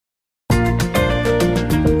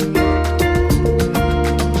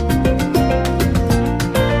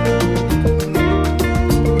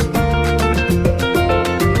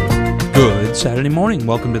Saturday morning.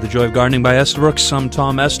 Welcome to the Joy of Gardening by Estabrook. I'm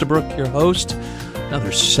Tom Estabrook, your host.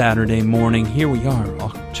 Another Saturday morning. Here we are,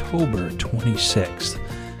 October 26th,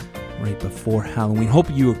 right before Halloween. Hope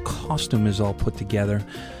your costume is all put together.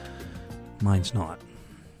 Mine's not.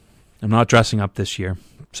 I'm not dressing up this year.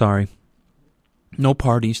 Sorry. No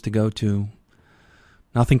parties to go to.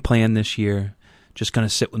 Nothing planned this year. Just going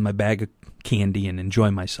to sit with my bag of candy and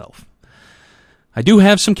enjoy myself. I do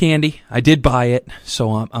have some candy. I did buy it,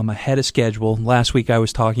 so I'm ahead of schedule. Last week I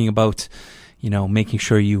was talking about, making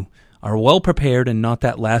sure you are well prepared and not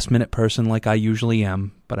that last-minute person like I usually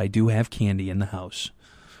am, but I do have candy in the house.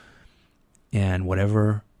 And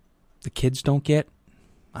whatever the kids don't get,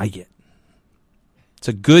 I get. It's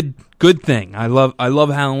a good thing. I love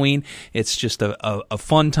Halloween. It's just a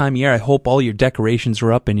fun time of year. I hope all your decorations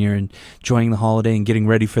are up and you're enjoying the holiday and getting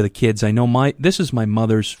ready for the kids. I know this is my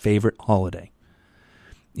mother's favorite holiday.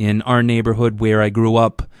 In our neighborhood where I grew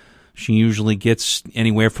up, she usually gets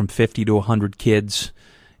anywhere from 50 to 100 kids.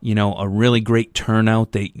 A really great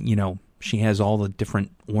turnout. She has all the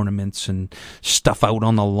different ornaments and stuff out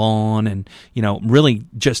on the lawn and, really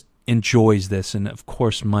just enjoys this. And, of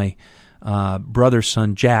course, my brother's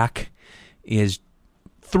son, Jack, is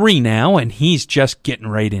 3 now, and he's just getting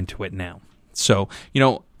right into it now. So,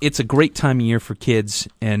 it's a great time of year for kids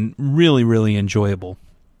and really, really enjoyable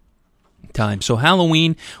time. So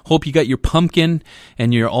Halloween, hope you got your pumpkin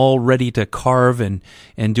and you're all ready to carve and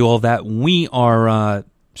do all that. We are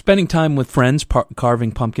spending time with friends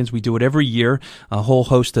carving pumpkins. We do it every year. A whole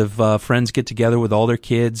host of friends get together with all their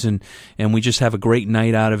kids and we just have a great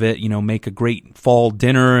night out of it, make a great fall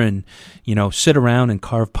dinner and, sit around and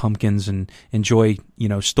carve pumpkins and enjoy,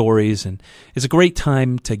 stories. And it's a great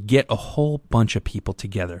time to get a whole bunch of people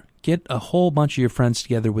together. Get a whole bunch of your friends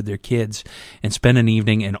together with their kids and spend an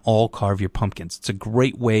evening and all carve your pumpkins. It's a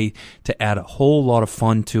great way to add a whole lot of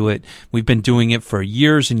fun to it. We've been doing it for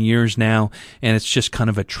years and years now, and it's just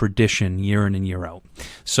kind of a tradition year in and year out.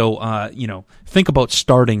 So, think about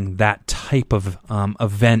starting that type of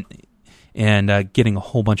event and getting a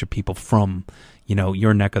whole bunch of people from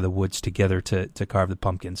your neck of the woods together to carve the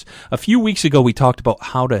pumpkins. A few weeks ago, we talked about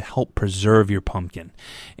how to help preserve your pumpkin.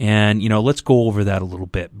 And, let's go over that a little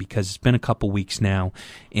bit because it's been a couple weeks now.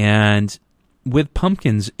 And with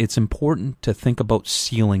pumpkins, it's important to think about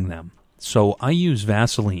sealing them. So I use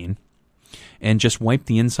Vaseline and just wipe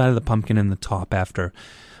the inside of the pumpkin and the top after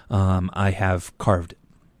I have carved it.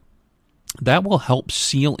 That will help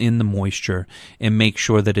seal in the moisture and make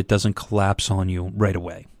sure that it doesn't collapse on you right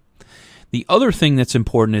away. The other thing that's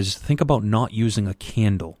important is think about not using a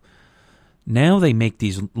candle. Now they make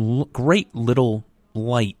these great little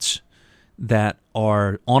lights that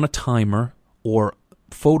are on a timer or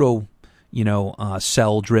photo,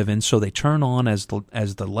 cell driven, so they turn on as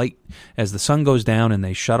the sun goes down and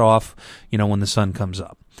they shut off, when the sun comes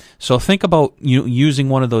up. So think about using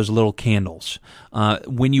one of those little candles.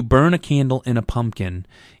 When you burn a candle in a pumpkin,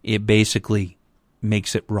 it basically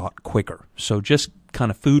makes it rot quicker. So just kind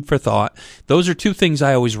of food for thought. Those are 2 things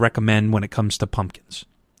I always recommend when it comes to pumpkins,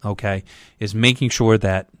 okay, is making sure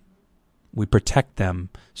that we protect them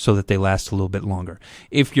so that they last a little bit longer.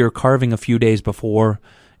 If you're carving a few days before,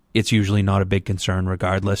 it's usually not a big concern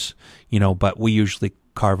regardless, but we usually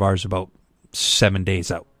carve ours about 7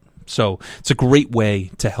 days out. So it's a great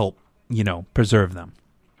way to help, preserve them.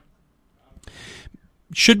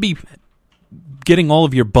 Should be getting all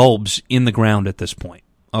of your bulbs in the ground at this point.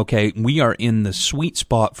 Okay, we are in the sweet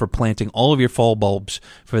spot for planting all of your fall bulbs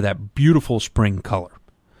for that beautiful spring color.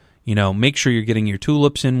 Make sure you're getting your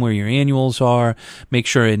tulips in where your annuals are. Make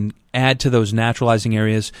sure and add to those naturalizing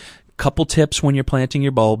areas. Couple tips when you're planting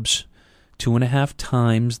your bulbs. 2.5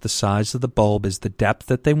 times the size of the bulb is the depth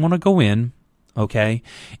that they want to go in, okay?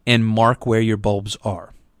 And mark where your bulbs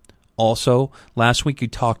are. Also, last week you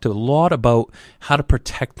talked a lot about how to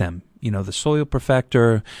protect them. The Soil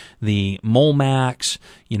Perfector, the Mole Max,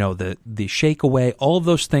 the Shake Away, all of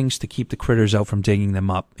those things to keep the critters out from digging them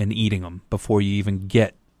up and eating them before you even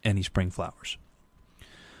get any spring flowers.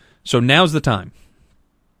 So now's the time.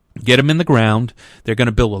 Get them in the ground. They're going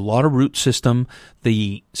to build a lot of root system.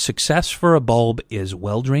 The success for a bulb is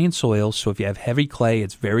well-drained soil, so if you have heavy clay,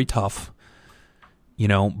 it's very tough,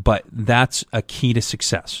 but that's a key to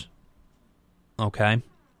success. Okay?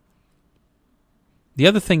 The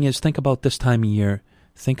other thing is, think about this time of year.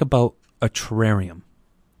 Think about a terrarium.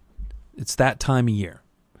 It's that time of year.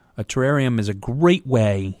 A terrarium is a great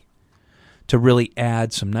way to really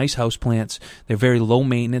add some nice houseplants. They're very low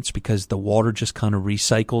maintenance because the water just kind of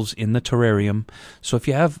recycles in the terrarium. So if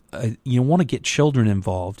you have, you want to get children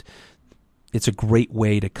involved, it's a great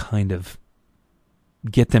way to kind of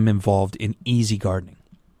get them involved in easy gardening.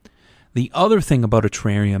 The other thing about a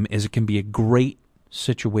terrarium is it can be a great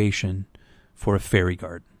situation for a fairy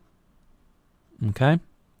garden. Okay?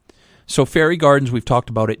 So fairy gardens, we've talked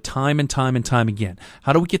about it time and time and time again.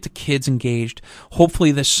 How do we get the kids engaged?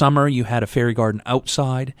 Hopefully this summer you had a fairy garden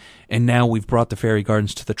outside, and now we've brought the fairy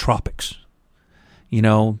gardens to the tropics. You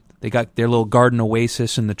know, they got their little garden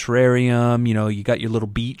oasis in the terrarium. You know, you got your little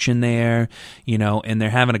beach in there, you know, and they're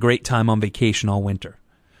having a great time on vacation all winter.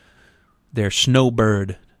 They're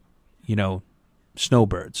snowbirds.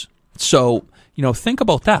 So, you know, think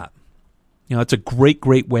about that. You know, it's a great,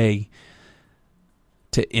 great way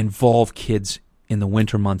to involve kids in the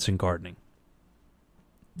winter months in gardening.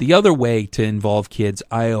 The other way to involve kids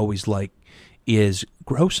I always like is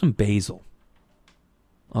grow some basil.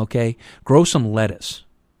 Okay? Grow some lettuce.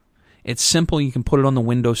 It's simple. You can put it on the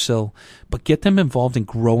windowsill, but get them involved in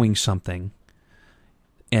growing something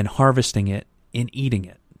and harvesting it and eating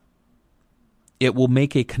it. It will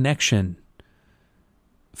make a connection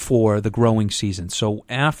for the growing season. So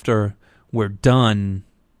after we're done,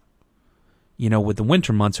 you know, with the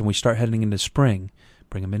winter months and we start heading into spring,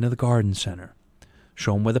 bring them into the garden center.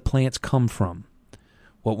 Show them where the plants come from,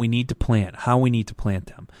 what we need to plant, how we need to plant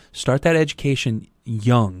them. Start that education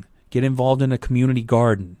young. Get involved in a community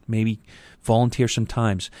garden. Maybe volunteer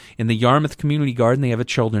sometimes. In the Yarmouth Community Garden, they have a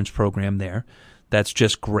children's program there. That's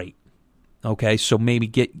just great. Okay, so maybe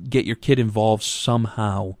get your kid involved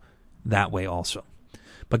somehow that way also.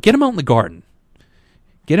 But get them out in the garden.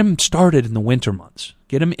 Get them started in the winter months.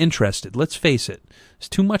 Get them interested. Let's face it, it's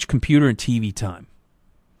too much computer and TV time.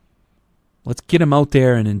 Let's get them out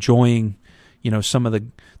there and enjoying, you know, some of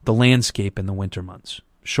the landscape in the winter months.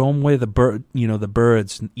 Show them where the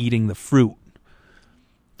birds eating the fruit.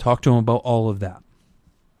 Talk to them about all of that.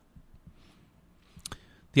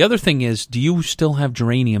 The other thing is, do you still have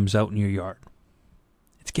geraniums out in your yard?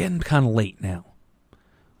 It's getting kind of late now.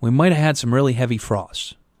 We might have had some really heavy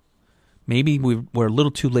frosts. Maybe we're a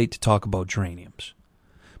little too late to talk about geraniums.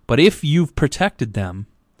 But if you've protected them,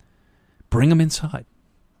 bring them inside.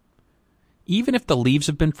 Even if the leaves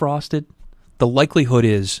have been frosted, the likelihood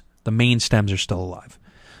is the main stems are still alive.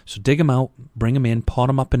 So dig them out, bring them in, pot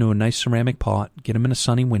them up into a nice ceramic pot, get them in a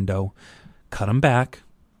sunny window, cut them back,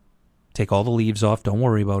 take all the leaves off, don't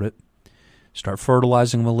worry about it. Start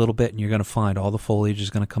fertilizing them a little bit, and you're going to find all the foliage is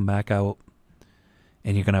going to come back out,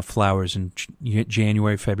 and you're going to have flowers in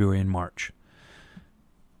January, February, and March.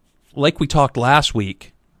 Like we talked last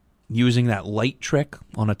week, using that light trick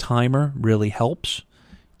on a timer really helps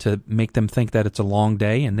to make them think that it's a long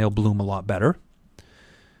day, and they'll bloom a lot better.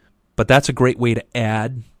 But that's a great way to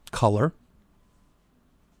add color.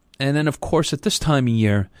 And then, of course, at this time of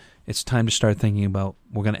year, it's time to start thinking about,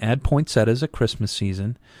 we're going to add poinsettias at Christmas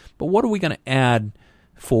season, but what are we going to add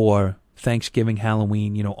for Thanksgiving,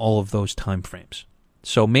 Halloween, you know, all of those time frames?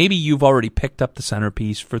 So maybe you've already picked up the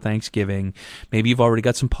centerpiece for Thanksgiving. Maybe you've already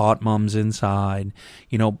got some pot mums inside,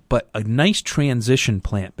 you know, but a nice transition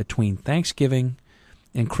plant between Thanksgiving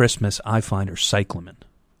and Christmas, I find, are cyclamen.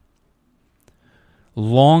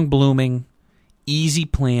 Long blooming, easy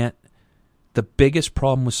plant. The biggest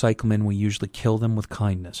problem with cyclamen, we usually kill them with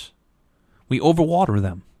kindness. We overwater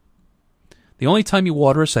them. The only time you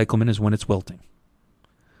water a cyclamen is when it's wilting.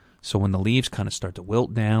 So when the leaves kind of start to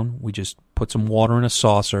wilt down, we just put some water in a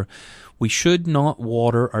saucer. We should not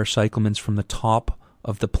water our cyclamens from the top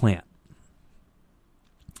of the plant.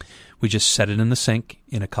 We just set it in the sink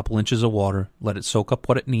in a couple inches of water, let it soak up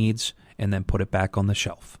what it needs, and then put it back on the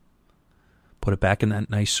shelf. Put it back in that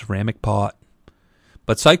nice ceramic pot.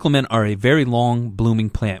 But cyclamen are a very long blooming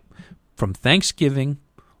plant. From Thanksgiving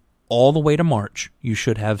all the way to March, you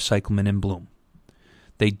should have cyclamen in bloom.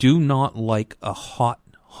 They do not like a hot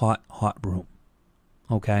room.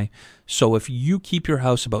 Okay? So if you keep your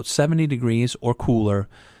house about 70 degrees or cooler,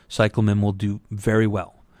 cyclamen will do very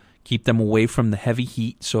well. Keep them away from the heavy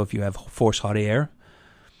heat. So if you have forced hot air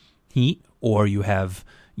heat, or you have,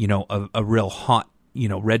 you know, a real hot, you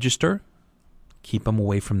know, register, keep them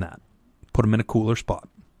away from that. Put them in a cooler spot.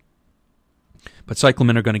 But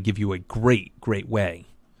cyclamen are going to give you a great, great way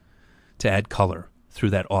to add color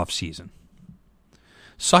through that off season.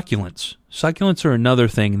 Succulents. Succulents are another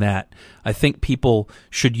thing that I think people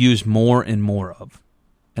should use more and more of.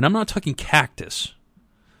 And I'm not talking cactus.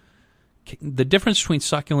 The difference between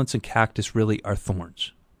succulents and cactus really are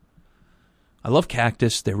thorns. I love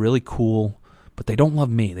cactus. They're really cool, but they don't love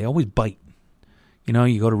me. They always bite. You know,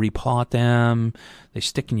 you go to repot them, they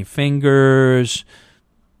stick in your fingers.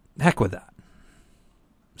 Heck with that.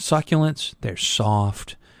 Succulents, they're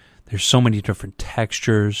soft. There's so many different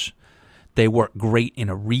textures. They work great in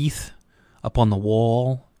a wreath up on the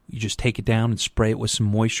wall. You just take it down and spray it with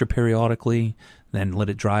some moisture periodically. then let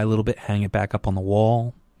it dry a little bit, hang it back up on the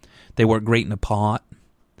wall. They work great in a pot.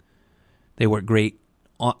 They work great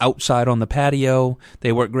outside on the patio.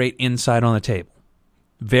 They work great inside on the table.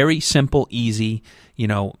 Very simple, easy,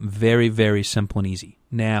 very, very simple and easy.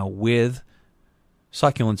 Now, with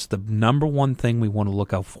succulents, the number one thing we want to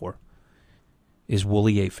look out for is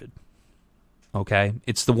woolly aphid. Okay?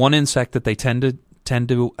 It's the one insect that they tend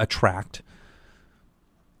to attract,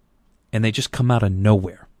 and they just come out of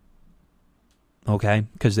nowhere. Okay?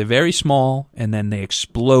 Because they're very small, and then they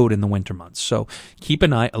explode in the winter months. So keep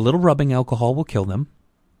an eye. A little rubbing alcohol will kill them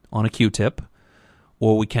on a Q-tip,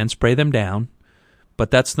 or we can spray them down. But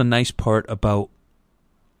that's the nice part about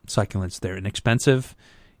succulents. They're inexpensive.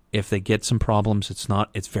 If they get some problems,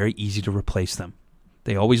 it's very easy to replace them.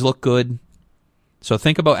 They always look good. So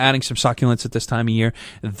think about adding some succulents at this time of year.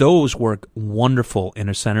 Those work wonderful in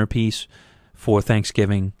a centerpiece for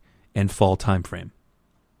Thanksgiving and fall time frame.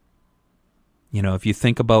 If you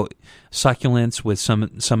think about succulents with some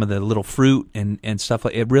of the little fruit and stuff,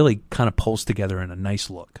 it really kind of pulls together in a nice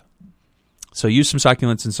look. So use some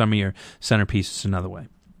succulents in some of your centerpieces another way.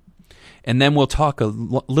 And then we'll talk a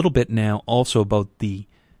little bit now also about the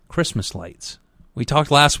Christmas lights. We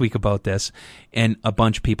talked last week about this, and a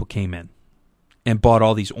bunch of people came in and bought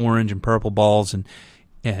all these orange and purple balls,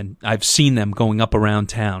 and I've seen them going up around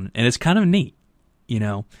town, and it's kind of neat,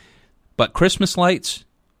 But Christmas lights,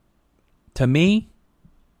 to me,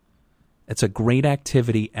 it's a great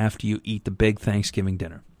activity after you eat the big Thanksgiving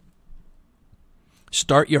dinner.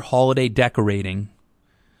 Start your holiday decorating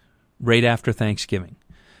right after Thanksgiving.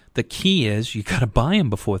 The key is you got to buy them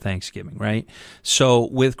before Thanksgiving, right? So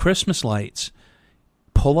with Christmas lights,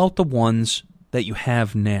 pull out the ones that you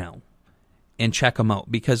have now and check them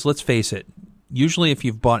out. Because let's face it, usually if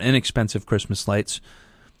you've bought inexpensive Christmas lights,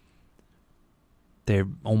 they're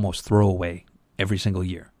almost throwaway every single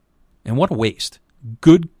year. And what a waste.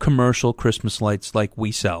 Good commercial Christmas lights like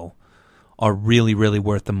we sell are really, really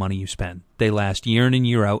worth the money you spend. They last year in and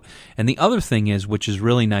year out. And the other thing is, which is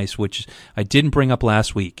really nice, which I didn't bring up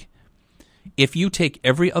last week, if you take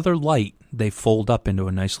every other light, they fold up into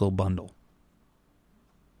a nice little bundle.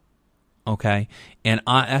 Okay? And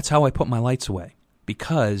that's how I put my lights away,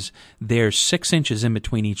 because there's 6 inches in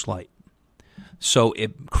between each light. So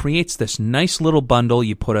it creates this nice little bundle.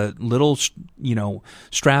 You put a little,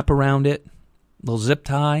 strap around it, little zip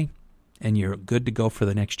tie, and you're good to go for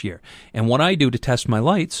the next year. And what I do to test my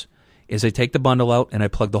lights is I take the bundle out and I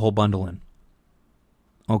plug the whole bundle in.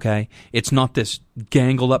 Okay? It's not this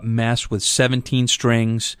gangled up mess with 17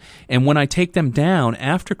 strings. And when I take them down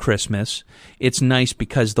after Christmas, it's nice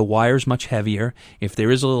because the wire's much heavier. If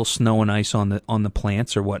there is a little snow and ice on the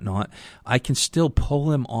plants or whatnot, I can still pull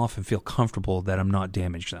them off and feel comfortable that I'm not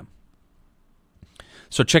damaging them.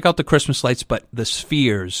 So check out the Christmas lights, but the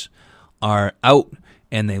spheres are out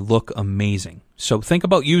and they look amazing. So think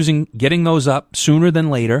about getting those up sooner than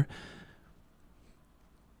later.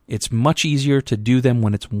 It's much easier to do them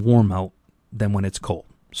when it's warm out than when it's cold.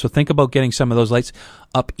 So think about getting some of those lights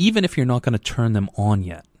up, even if you're not going to turn them on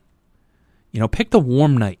yet. Pick the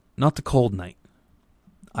warm night, not the cold night.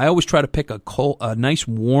 I always try to pick a nice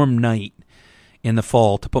warm night in the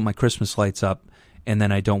fall to put my Christmas lights up, and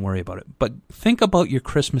then I don't worry about it. But think about your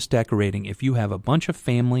Christmas decorating. If you have a bunch of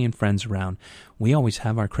family and friends around, we always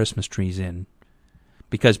have our Christmas trees in,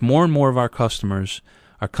 because more and more of our customers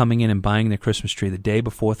are coming in and buying their Christmas tree the day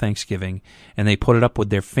before Thanksgiving, and they put it up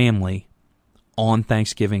with their family on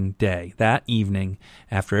Thanksgiving Day. That evening,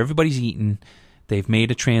 after everybody's eaten, they've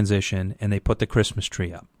made a transition, and they put the Christmas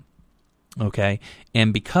tree up. Okay?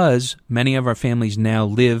 And because many of our families now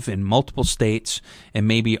live in multiple states and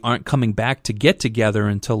maybe aren't coming back to get together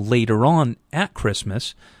until later on at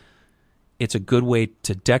Christmas, it's a good way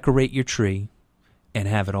to decorate your tree and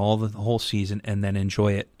have it all the whole season and then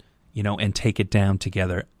enjoy it, and take it down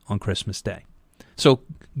together on Christmas Day. So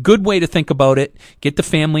good way to think about it. Get the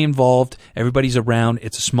family involved. Everybody's around.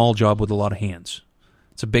 It's a small job with a lot of hands.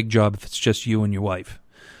 It's a big job if it's just you and your wife.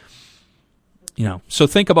 So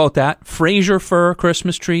think about that. Fraser fir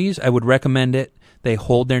Christmas trees, I would recommend it. They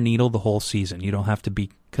hold their needle the whole season. You don't have to be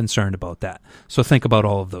concerned about that. So think about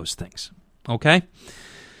all of those things. Okay?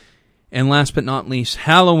 And last but not least,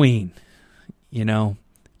 Halloween.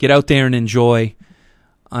 Get out there and enjoy.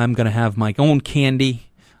 I'm going to have my own candy.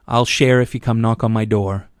 I'll share if you come knock on my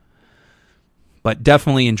door. But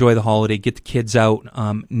definitely enjoy the holiday. Get the kids out.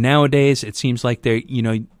 Nowadays, it seems like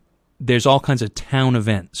there's all kinds of town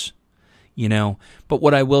events. But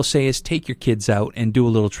what I will say is take your kids out and do a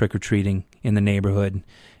little trick-or-treating in the neighborhood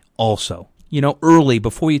also. Early,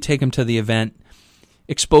 before you take them to the event,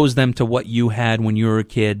 expose them to what you had when you were a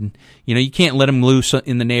kid. You know, you can't let them loose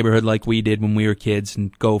in the neighborhood like we did when we were kids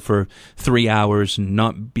and go for 3 hours and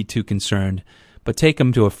not be too concerned. But take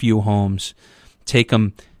them to a few homes. Take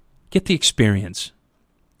them, get the experience.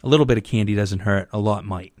 A little bit of candy doesn't hurt. A lot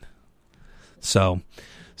might. So,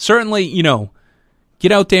 certainly, you know,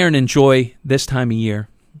 get out there and enjoy this time of year.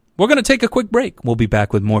 We're going to take a quick break. We'll be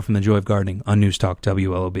back with more from the Joy of Gardening on News Talk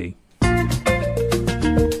WLOB.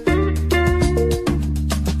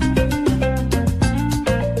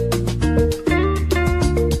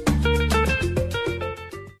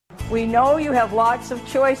 We know you have lots of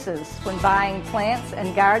choices when buying plants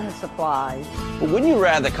and garden supplies. But wouldn't you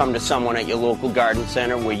rather come to someone at your local garden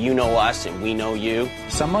center where you know us and we know you?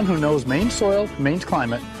 Someone who knows Maine soil, Maine's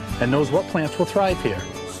climate, and knows what plants will thrive here.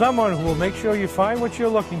 Someone who will make sure you find what you're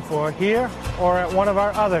looking for here or at one of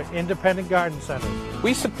our other independent garden centers.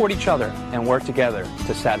 We support each other and work together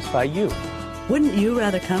to satisfy you. Wouldn't you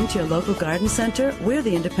rather come to your local garden center? We're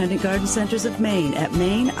the Independent Garden Centers of Maine at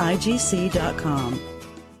maineigc.com.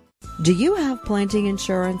 Do you have planting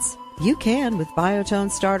insurance? You can with Biotone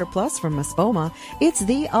Starter Plus from Espoma. It's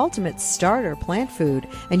the ultimate starter plant food,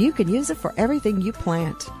 and you can use it for everything you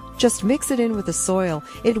plant. Just mix it in with the soil.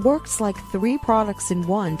 It works like 3 products in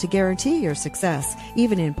one to guarantee your success,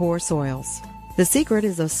 even in poor soils. The secret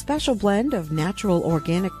is a special blend of natural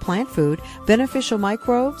organic plant food, beneficial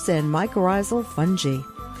microbes, and mycorrhizal fungi.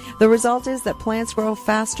 The result is that plants grow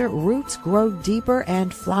faster, roots grow deeper,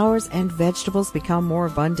 and flowers and vegetables become more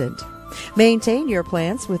abundant. Maintain your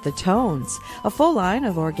plants with the Tones, a full line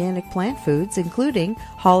of organic plant foods including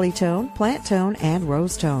Holly Tone, Plant Tone, and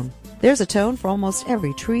Rose Tone. There's a tone for almost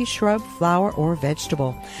every tree, shrub, flower, or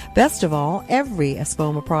vegetable. Best of all, every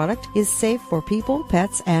Espoma product is safe for people,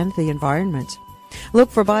 pets, and the environment.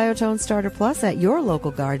 Look for Biotone Starter Plus at your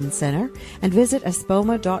local garden center and visit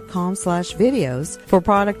espoma.com/videos for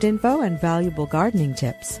product info and valuable gardening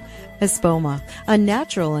tips. Espoma, a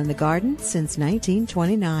natural in the garden since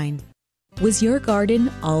 1929. Was your garden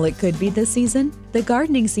all it could be this season? The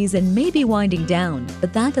gardening season may be winding down,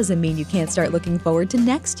 but that doesn't mean you can't start looking forward to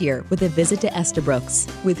next year with a visit to Estabrooks.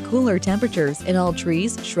 With cooler temperatures and all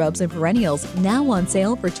trees, shrubs, and perennials now on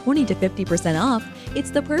sale for 20 to 50% off,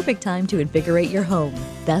 it's the perfect time to invigorate your home.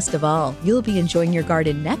 Best of all, you'll be enjoying your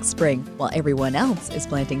garden next spring while everyone else is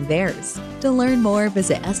planting theirs. To learn more,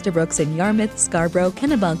 visit Estabrooks in Yarmouth, Scarborough,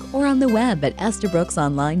 Kennebunk, or on the web at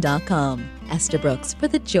estabrooksonline.com. Estabrooks, for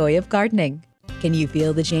the joy of gardening. Can you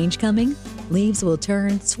feel the change coming? Leaves will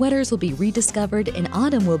turn, sweaters will be rediscovered, and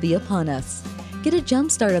autumn will be upon us. Get a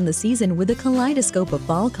jump start on the season with a kaleidoscope of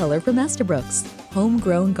fall color from Estabrooks.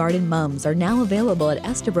 Homegrown garden mums are now available at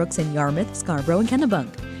Estabrooks in Yarmouth, Scarborough, and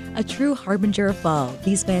Kennebunk. A true harbinger of fall,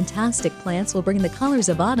 these fantastic plants will bring the colors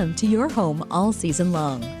of autumn to your home all season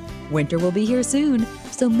long. Winter will be here soon,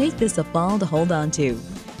 so make this a fall to hold on to.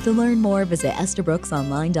 To learn more, visit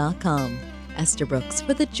EstabrooksOnline.com. Estabrooks,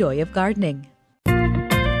 for the joy of gardening.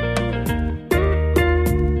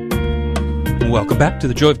 Welcome back to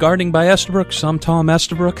the Joy of Gardening by Estabrooks. I'm Tom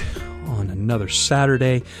Estabrook on another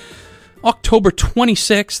Saturday, October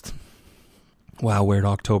 26th. Wow, where'd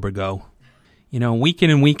October go? You know, week in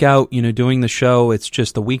and week out, doing the show, it's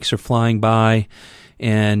just the weeks are flying by.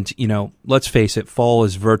 And, let's face it, fall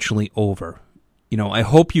is virtually over. I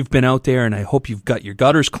hope you've been out there and I hope you've got your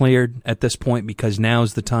gutters cleared at this point, because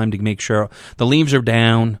now's the time to make sure the leaves are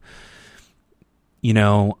down.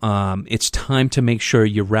 It's time to make sure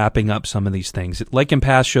you're wrapping up some of these things. Like in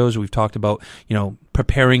past shows, we've talked about,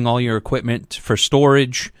 preparing all your equipment for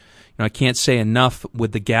storage. I can't say enough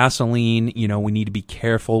with the gasoline. We need to be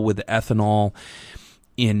careful with the ethanol.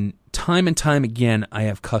 In time and time again, I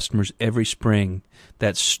have customers every spring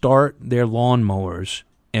that start their lawnmowers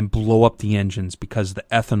and blow up the engines because of the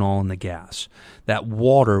ethanol and the gas. That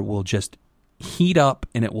water will just heat up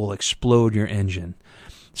and it will explode your engine.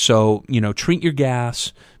 So, treat your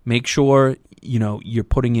gas. Make sure, you're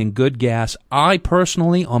putting in good gas. I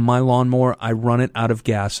personally, on my lawnmower, I run it out of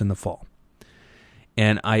gas in the fall.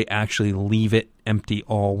 And I actually leave it empty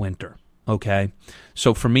all winter. Okay?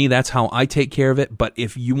 So for me, that's how I take care of it. But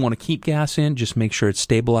if you want to keep gas in, just make sure it's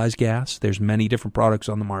stabilized gas. There's many different products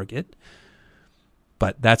on the market.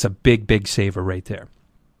 But that's a big, big saver right there.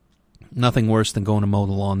 Nothing worse than going to mow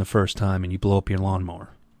the lawn the first time and you blow up your lawnmower.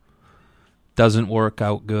 Doesn't work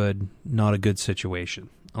out good. Not a good situation.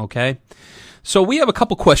 Okay? So we have a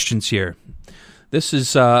couple questions here. This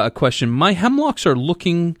is a question. My hemlocks are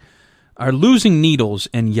losing needles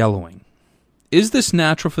and yellowing. Is this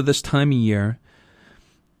natural for this time of year?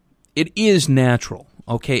 It is natural.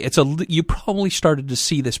 Okay? You probably started to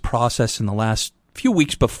see this process in the last few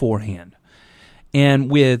weeks beforehand.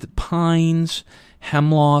 And with pines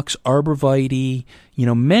hemlocks, arborvitae,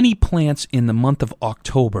 many plants in the month of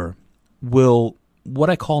October will, what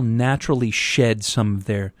I call, naturally shed some of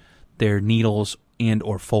their needles and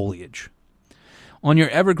or foliage. On your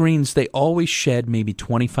evergreens, they always shed maybe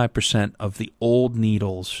 25% of the old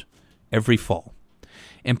needles every fall.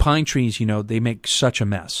 And pine trees, they make such a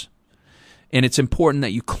mess. And it's important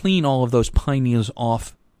that you clean all of those pine needles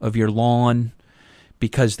off of your lawn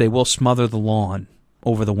because they will smother the lawn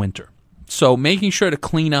over the winter. So making sure to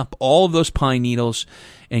clean up all of those pine needles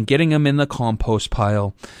and getting them in the compost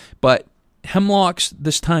pile. But hemlocks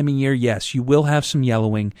this time of year, yes, you will have some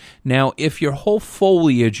yellowing. Now, if your whole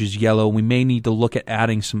foliage is yellow, we may need to look at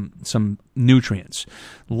adding some nutrients,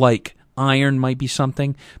 like iron might be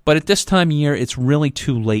something. But at this time of year, it's really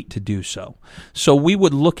too late to do so. So we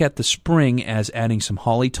would look at the spring as adding some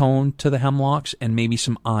holly-tone to the hemlocks and maybe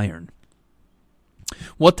some iron.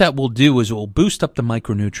 What that will do is it will boost up the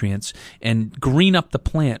micronutrients and green up the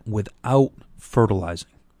plant without fertilizing.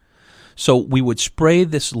 So we would spray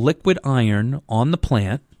this liquid iron on the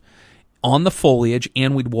plant, on the foliage,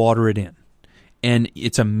 and we'd water it in. And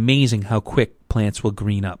it's amazing how quick plants will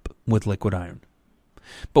green up with liquid iron.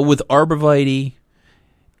 But with arborvitae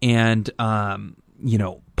and,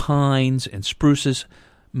 pines and spruces,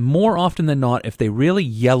 more often than not, if they really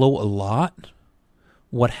yellow a lot,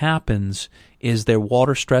 what happens is they're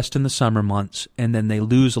water stressed in the summer months, and then they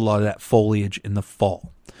lose a lot of that foliage in the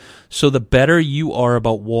fall. So the better you are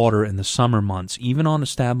about water in the summer months, even on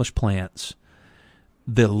established plants,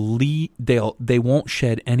 they won't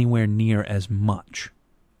shed anywhere near as much.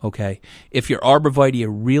 Okay? If your arborvitae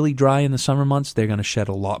are really dry in the summer months, they're going to shed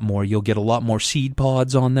a lot more. You'll get a lot more seed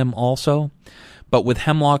pods on them also. But with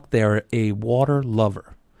hemlock, they're a water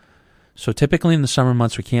lover. So typically in the summer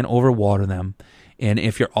months, we can't overwater them. And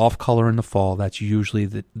if you're off color in the fall, that's usually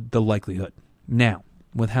the likelihood. Now,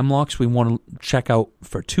 with hemlocks, we want to check out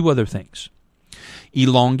for two other things.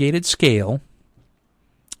 Elongated scale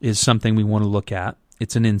is something we want to look at.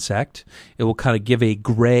 It's an insect. It will kind of give a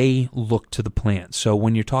gray look to the plant. So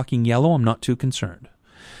when you're talking yellow, I'm not too concerned.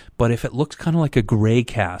 But if it looks kind of like a gray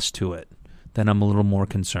cast to it, then I'm a little more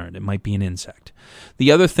concerned. It might be an insect.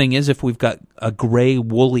 The other thing is if we've got a gray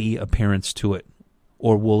woolly appearance to it,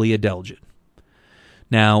 or woolly adelgid.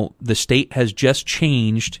 Now, the state has just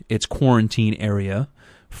changed its quarantine area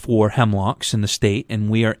for hemlocks in the state, and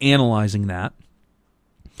we are analyzing that.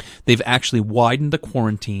 They've actually widened the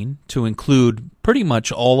quarantine to include pretty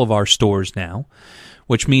much all of our stores now,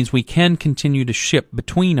 which means we can continue to ship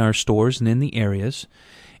between our stores and in the areas.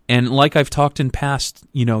 And like I've talked in past,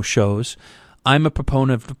 shows, I'm a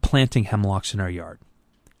proponent of planting hemlocks in our yard.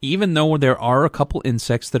 Even though there are a couple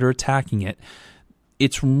insects that are attacking it,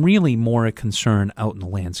 it's really more a concern out in the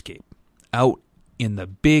landscape, out in the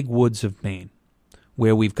big woods of Maine,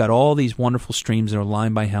 where we've got all these wonderful streams that are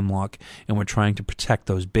lined by hemlock, and we're trying to protect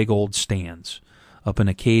those big old stands up in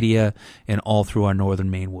Acadia and all through our northern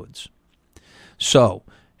Maine woods. So,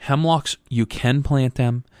 hemlocks, you can plant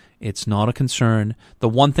them. It's not a concern. The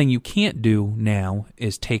one thing you can't do now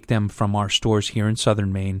is take them from our stores here in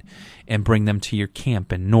southern Maine and bring them to your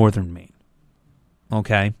camp in northern Maine.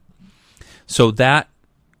 Okay? So that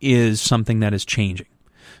is something that is changing.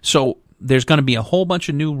 So there's going to be a whole bunch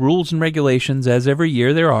of new rules and regulations, as every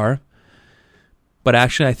year there are. But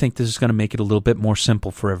actually, I think this is going to make it a little bit more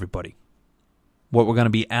simple for everybody. What we're going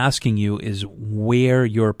to be asking you is where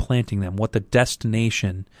you're planting them, what the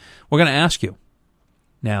destination. We're going to ask you.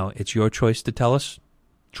 Now, it's your choice to tell us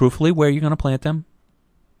truthfully where you're going to plant them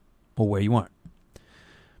or where you aren't.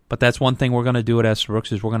 But that's one thing we're going to do at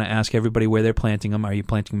Estabrooks is we're going to ask everybody where they're planting them. Are you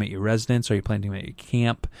planting them at your residence? Are you planting them at your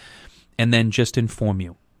camp? And then just inform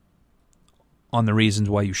you on the reasons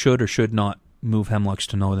why you should or should not move hemlocks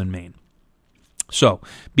to northern Maine. So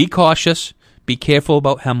be cautious. Be careful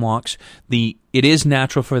about hemlocks. It is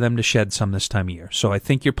natural for them to shed some this time of year. So I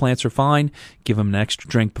think your plants are fine. Give them an extra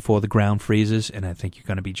drink before the ground freezes, and I think you're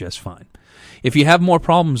going to be just fine. If you have more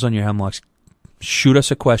problems on your hemlocks, shoot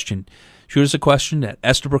us a question. Shoot us a question at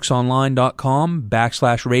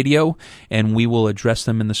estabrooksonline.com/radio, and we will address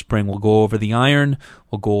them in the spring. We'll go over the iron.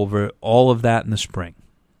 We'll go over all of that in the spring.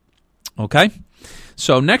 Okay?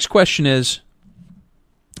 So next question is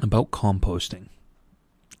about composting.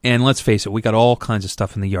 And let's face it, we got all kinds of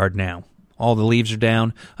stuff in the yard now. All the leaves are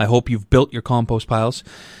down. I hope you've built your compost piles.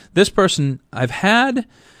 This person, I've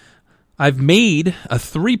made a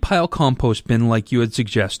 3-pile compost bin like you had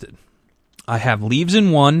suggested. I have leaves in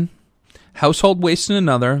one, household waste in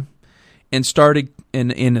another, and started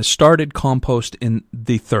compost in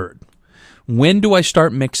the third. When do I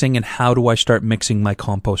start mixing, and how do I start mixing my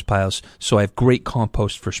compost piles so I have great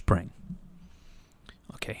compost for spring?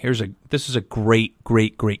 Okay, this is a great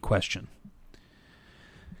question.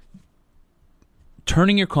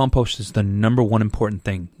 Turning your compost is the number one important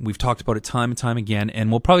thing. We've talked about it time and time again,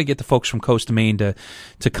 and we'll probably get the folks from Coast to Maine to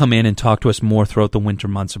come in and talk to us more throughout the winter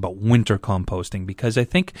months about winter composting, because I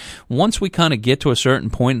think once we kind of get to a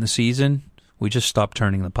certain point in the season, we just stop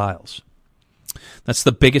turning the piles. That's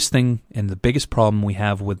the biggest thing and the biggest problem we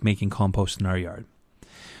have with making compost in our yard.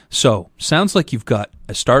 So, sounds like you've got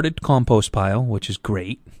a started compost pile, which is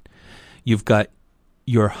great. You've got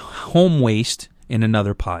your home waste in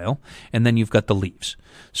another pile, and then you've got the leaves.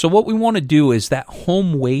 So what we want to do is that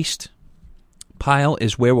home waste pile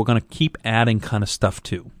is where we're going to keep adding kind of stuff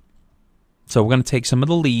to. So we're going to take some of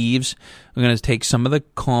the leaves, we're going to take some of the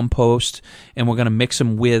compost, and we're going to mix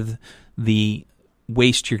them with the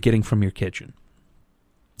waste you're getting from your kitchen.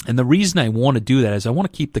 And the reason I want to do that is I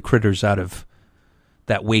want to keep the critters out of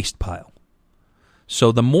that waste pile.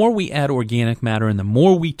 So the more we add organic matter and the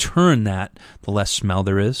more we turn that, the less smell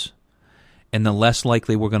there is, and the less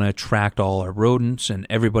likely we're going to attract all our rodents and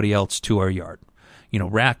everybody else to our yard. You know,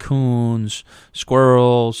 raccoons,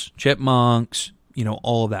 squirrels, chipmunks, you know,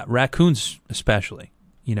 all of that. Raccoons especially,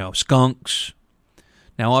 you know, skunks.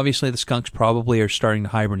 Now, obviously, the skunks probably are starting to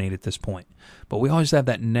hibernate at this point, but we always have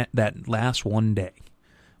that last one day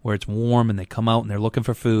where it's warm and they come out and they're looking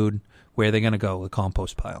for food. Where are they going to go? The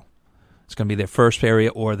compost pile. It's going to be their first area,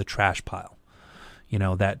 or the trash pile. You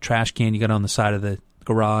know, that trash can you got on the side of the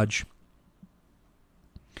garage.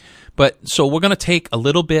 But so we're going to take a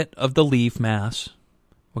little bit of the leaf mass,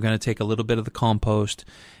 we're going to take a little bit of the compost,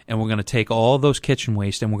 and we're going to take all those kitchen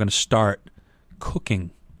waste and we're going to start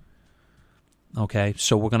cooking. Okay,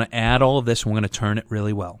 so we're going to add all of this and we're going to turn it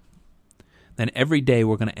really well. Then every day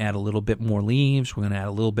we're going to add a little bit more leaves, we're going to add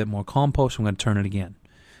a little bit more compost, and we're going to turn it again.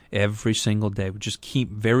 Every single day. We just keep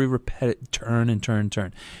very repetitive, turn and turn and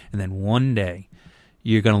turn. And then one day,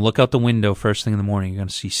 you're going to look out the window first thing in the morning, you're going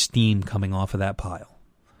to see steam coming off of that pile.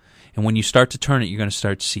 And when you start to turn it, you're going to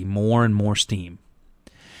start to see more and more steam.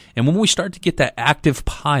 And when we start to get that active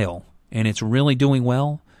pile, and it's really doing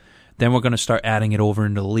well, then we're going to start adding it over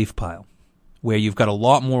into the leaf pile, where you've got a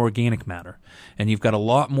lot more organic matter, and you've got a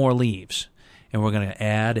lot more leaves. And we're going to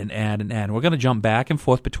add and add and add. And we're going to jump back and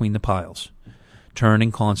forth between the piles,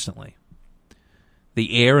 turning constantly.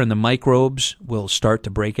 The air and the microbes will start to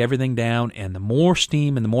break everything down, and the more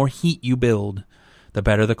steam and the more heat you build, the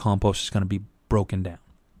better the compost is going to be broken down.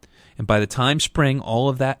 And by the time spring, all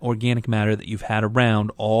of that organic matter that you've had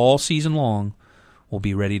around all season long will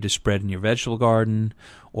be ready to spread in your vegetable garden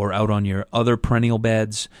or out on your other perennial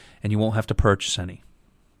beds, and you won't have to purchase any.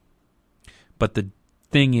 But the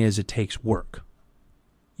thing is, it takes work.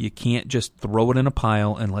 You can't just throw it in a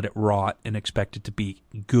pile and let it rot and expect it to be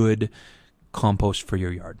good compost for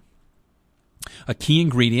your yard. A key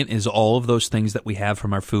ingredient is all of those things that we have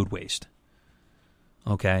from our food waste.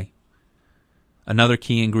 Okay? Another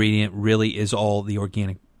key ingredient really is all the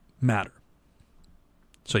organic matter.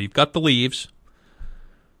 So you've got the leaves.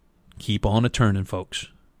 Keep on a turning, folks.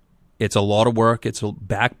 It's a lot of work. It's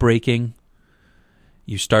back-breaking.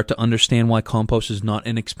 You start to understand why compost is not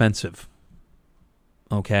inexpensive.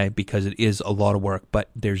 Okay? Because it is a lot of work. But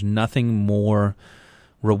there's nothing more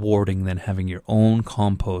rewarding than having your own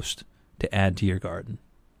compost to add to your garden.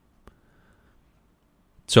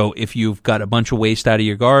 So if you've got a bunch of waste out of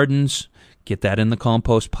your gardens, get that in the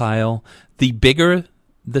compost pile. The bigger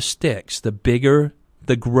the sticks, the bigger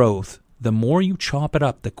the growth, the more you chop it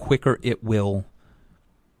up, the quicker it will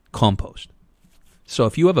compost. So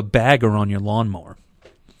if you have a bagger on your lawnmower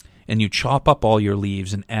and you chop up all your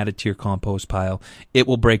leaves and add it to your compost pile, it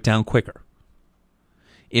will break down quicker.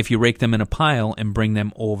 If you rake them in a pile and bring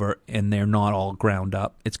them over and they're not all ground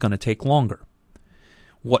up, it's going to take longer.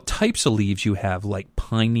 What types of leaves you have, like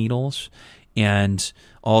pine needles and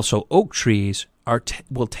also oak trees,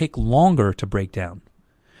 will take longer to break down.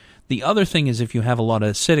 The other thing is, if you have a lot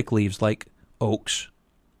of acidic leaves like oaks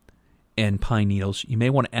and pine needles, you may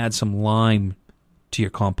want to add some lime to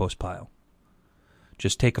your compost pile.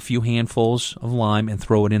 Just take a few handfuls of lime and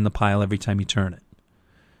throw it in the pile every time you turn it.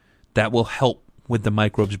 That will help with the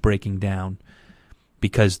microbes breaking down,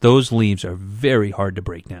 because those leaves are very hard to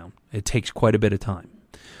break down. It takes quite a bit of time.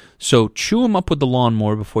 So chew them up with the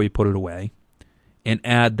lawnmower before you put it away, and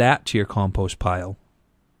add that to your compost pile.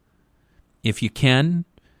 If you can,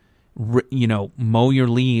 mow your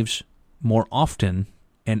leaves more often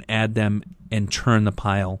and add them and turn the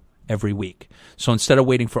pile every week. So instead of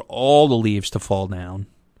waiting for all the leaves to fall down,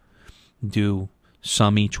 do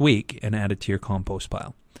some each week and add it to your compost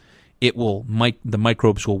pile. The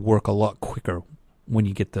microbes will work a lot quicker when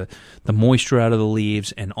you get the moisture out of the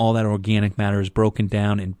leaves and all that organic matter is broken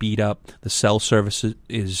down and beat up. The cell surface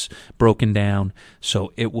is broken down,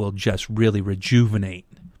 so it will just really rejuvenate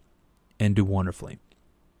and do wonderfully.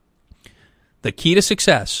 The key to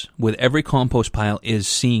success with every compost pile is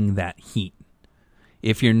seeing that heat.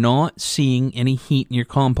 If you're not seeing any heat in your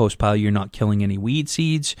compost pile, you're not killing any weed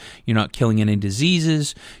seeds, you're not killing any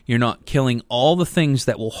diseases, you're not killing all the things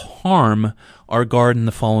that will harm our garden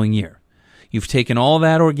the following year. You've taken all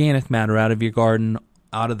that organic matter out of your garden,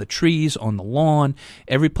 out of the trees, on the lawn,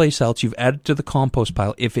 every place else. You've added to the compost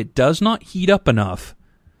pile. If it does not heat up enough,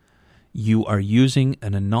 you are using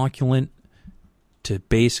an inoculant to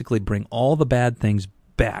basically bring all the bad things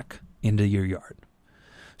back into your yard.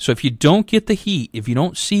 So if you don't get the heat, if you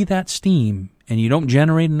don't see that steam, and you don't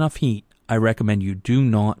generate enough heat, I recommend you do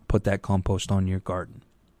not put that compost on your garden.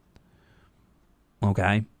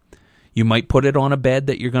 Okay? You might put it on a bed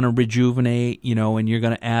that you're going to rejuvenate, and you're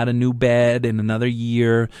going to add a new bed in another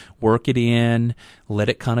year, work it in, let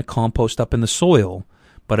it kind of compost up in the soil.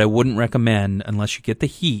 But I wouldn't recommend, unless you get the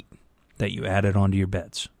heat, that you add it onto your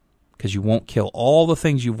beds, because you won't kill all the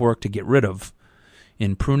things you've worked to get rid of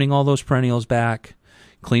in pruning all those perennials back,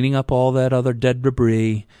 cleaning up all that other dead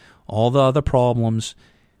debris, all the other problems.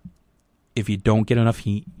 If you don't get enough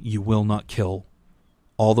heat, you will not kill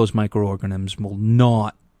all those microorganisms.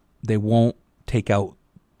 They won't take out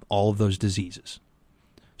all of those diseases.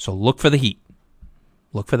 So look for the heat.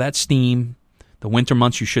 Look for that steam. The winter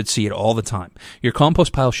months, you should see it all the time. Your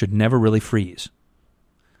compost pile should never really freeze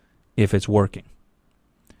if it's working.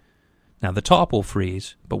 Now, the top will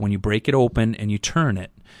freeze, but when you break it open and you turn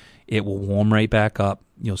it, it will warm right back up.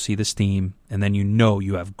 You'll see the steam, and then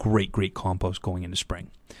you have great, great compost going into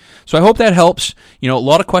spring. So I hope that helps. A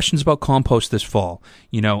lot of questions about compost this fall.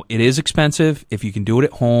 It is expensive. If you can do it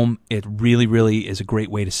at home, it really, really is a great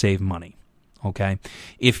way to save money. Okay?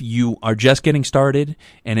 If you are just getting started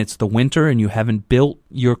and it's the winter and you haven't built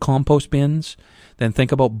your compost bins, then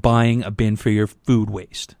think about buying a bin for your food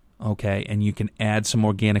waste. Okay? And you can add some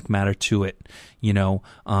organic matter to it,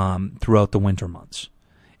 throughout the winter months.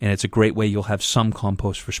 And it's a great way you'll have some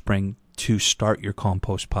compost for spring to start your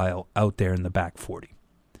compost pile out there in the back 40.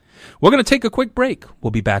 We're going to take a quick break. We'll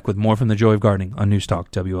be back with more from the Joy of Gardening on Newstalk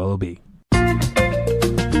WLOB.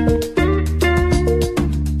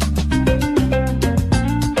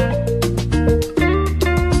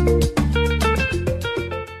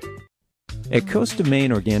 At Coast of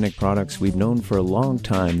Maine Organic Products, we've known for a long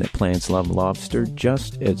time that plants love lobster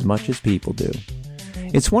just as much as people do.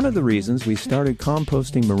 It's one of the reasons we started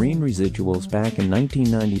composting marine residuals back in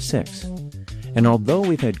 1996. And although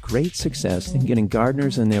we've had great success in getting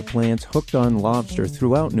gardeners and their plants hooked on lobster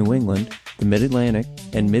throughout New England, the Mid-Atlantic,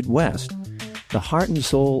 and Midwest, the heart and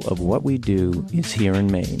soul of what we do is here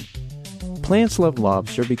in Maine. Plants love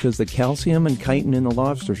lobster because the calcium and chitin in the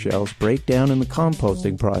lobster shells break down in the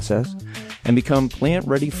composting process and become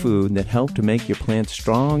plant-ready food that help to make your plants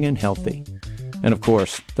strong and healthy. And of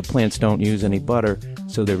course, the plants don't use any butter,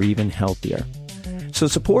 so they're even healthier. So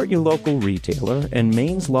support your local retailer and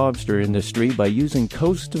Maine's lobster industry by using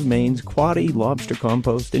Coast of Maine's Quality Lobster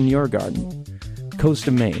Compost in your garden. Coast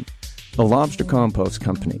of Maine, the lobster compost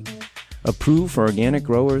company. Approved for organic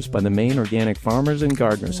growers by the Maine Organic Farmers and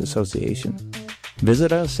Gardeners Association.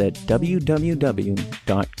 Visit us at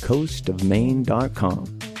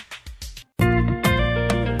www.coastofmaine.com.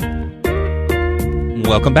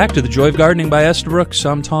 Welcome back to the Joy of Gardening by Estabrook.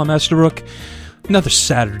 I'm Tom Estabrook. Another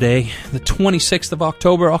Saturday, the 26th of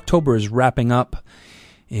October. October is wrapping up,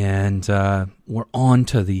 and we're on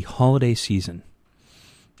to the holiday season.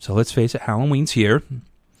 So let's face it, Halloween's here.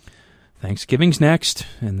 Thanksgiving's next,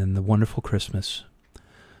 and then the wonderful Christmas.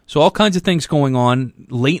 So all kinds of things going on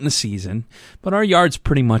late in the season, but our yards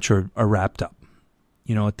pretty much are wrapped up.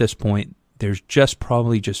 At this point, there's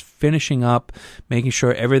probably just finishing up, making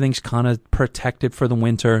sure everything's kind of protected for the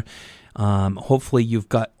winter. Hopefully you've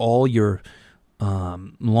got all your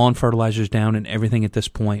lawn fertilizers down and everything at this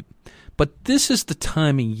point. But this is the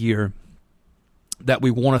time of year that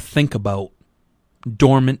we want to think about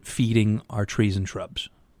dormant feeding our trees and shrubs.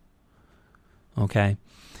 Okay?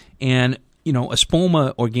 And,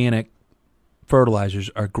 Espoma organic fertilizers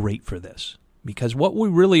are great for this, because what we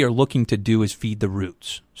really are looking to do is feed the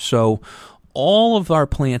roots. So all of our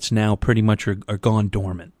plants now pretty much are gone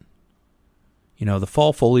dormant. The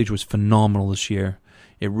fall foliage was phenomenal this year.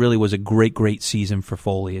 It really was a great, great season for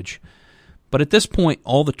foliage. But at this point,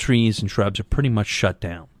 all the trees and shrubs are pretty much shut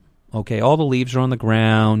down. Okay, all the leaves are on the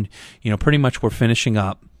ground. Pretty much we're finishing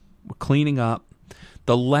up. We're cleaning up.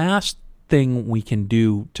 The last thing we can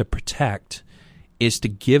do to protect is to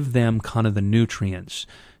give them kind of the nutrients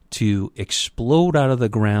to explode out of the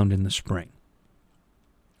ground in the spring.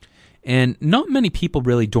 And not many people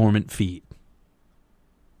really dormant feed.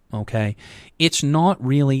 Okay? It's not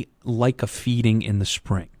really like a feeding in the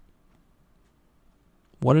spring.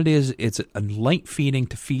 What it is, it's a light feeding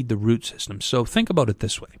to feed the root system. So think about it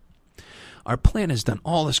this way. Our plant has done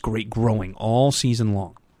all this great growing all season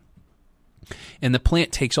long. And the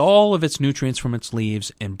plant takes all of its nutrients from its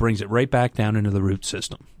leaves and brings it right back down into the root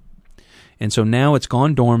system. And so now it's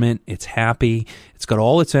gone dormant, it's happy, it's got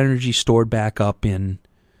all its energy stored back up in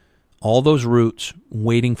all those roots,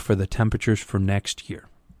 waiting for the temperatures for next year.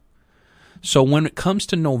 So when it comes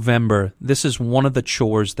to November, this is one of the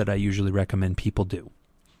chores that I usually recommend people do.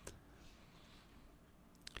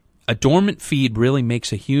 A dormant feed really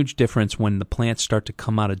makes a huge difference when the plants start to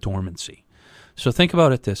come out of dormancy. So think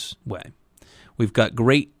about it this way. We've got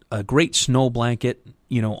a great snow blanket,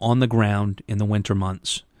 on the ground in the winter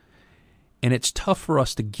months. And it's tough for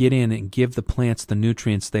us to get in and give the plants the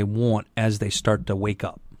nutrients they want as they start to wake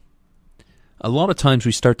up. A lot of times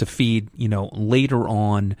we start to feed, later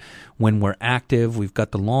on when we're active. We've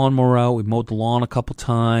got the lawnmower out, we've mowed the lawn a couple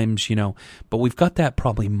times, but we've got that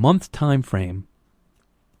probably month time frame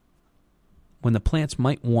when the plants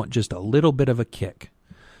might want just a little bit of a kick.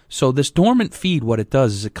 So this dormant feed, what it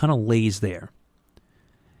does is it kind of lays there.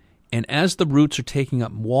 And as the roots are taking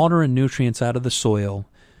up water and nutrients out of the soil,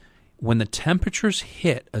 when the temperatures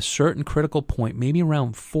hit a certain critical point, maybe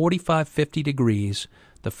around 45, 50 degrees,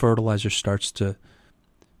 the fertilizer starts to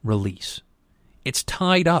release. It's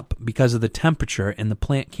tied up because of the temperature, and the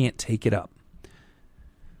plant can't take it up.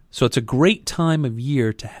 So it's a great time of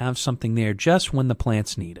year to have something there just when the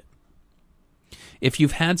plants need it. If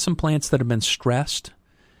you've had some plants that have been stressed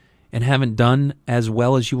and haven't done as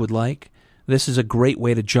well as you would like, this is a great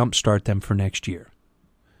way to jumpstart them for next year.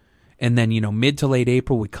 And then, mid to late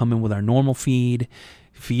April, we come in with our normal feed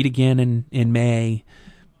again in May.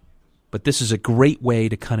 But this is a great way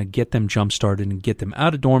to kind of get them jump-started and get them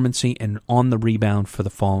out of dormancy and on the rebound for the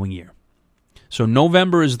following year. So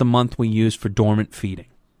November is the month we use for dormant feeding.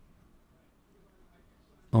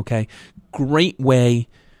 Okay? Great way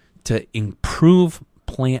to improve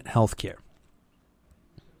plant health care.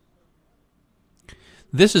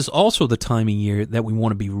 This is also the time of year that we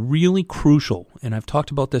want to be really crucial, and I've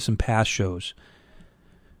talked about this in past shows.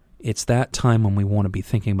 It's that time when we want to be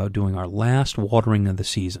thinking about doing our last watering of the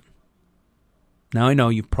season. Now, I know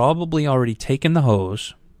you've probably already taken the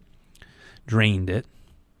hose, drained it,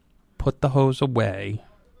 put the hose away,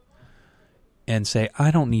 and say,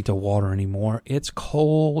 I don't need to water anymore. It's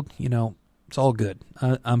cold, it's all good.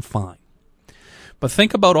 I'm fine. But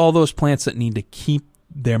think about all those plants that need to keep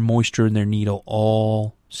their moisture in their needle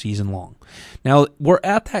all season long. Now, we're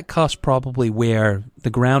at that cusp probably where the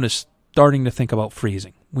ground is starting to think about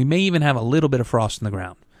freezing. We may even have a little bit of frost in the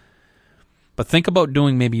ground. But think about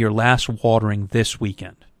doing maybe your last watering this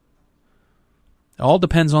weekend. It all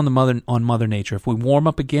depends on Mother Nature. If we warm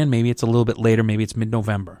up again, maybe it's a little bit later, maybe it's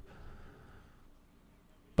mid-November.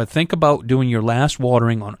 But think about doing your last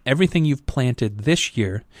watering on everything you've planted this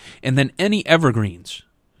year, and then any evergreens,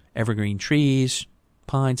 evergreen trees,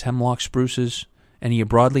 pines, hemlock, spruces, any of your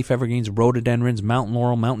broadleaf evergreens, rhododendrons, mountain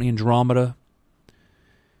laurel, mountain andromeda.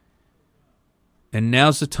 And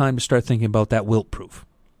now's the time to start thinking about that wilt proof.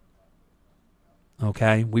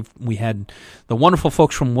 Okay, we had the wonderful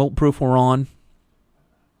folks from Wilt Proof were on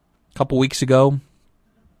a couple weeks ago,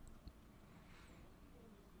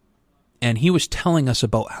 and he was telling us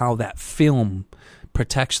about how that film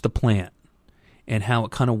protects the plant and how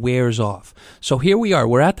it kind of wears off. So here we are.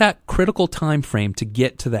 We're at that critical time frame to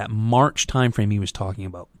get to that March time frame he was talking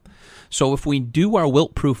about. So if we do our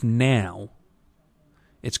wilt proof now,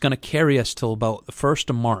 it's going to carry us till about the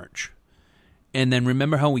 1st of March. And then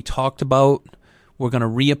remember how we talked about we're going to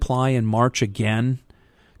reapply in March again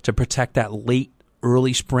to protect that late,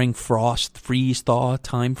 early spring frost, freeze, thaw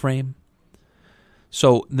time frame?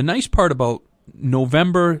 So the nice part about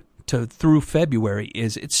November through February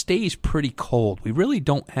is it stays pretty cold. We really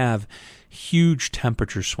don't have huge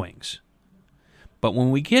temperature swings. But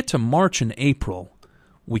when we get to March and April,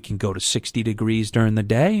 we can go to 60 degrees during the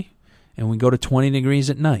day and we go to 20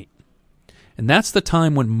 degrees at night. And that's the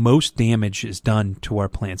time when most damage is done to our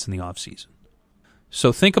plants in the off season.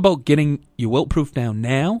 So think about getting your wilt proof down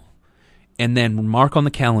now and then mark on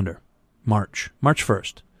the calendar, March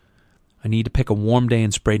 1st. I need to pick a warm day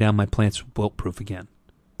and spray down my plants with wilt proof again.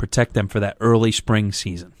 Protect them for that early spring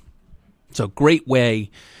season. It's a great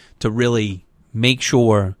way to really make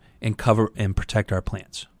sure and cover and protect our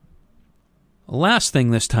plants. The last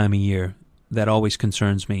thing this time of year that always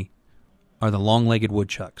concerns me are the long-legged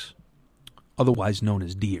woodchucks, otherwise known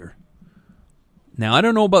as deer. Now, I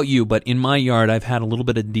don't know about you, but in my yard, I've had a little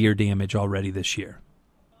bit of deer damage already this year.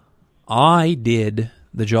 I did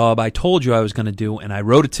the job I told you I was going to do, and I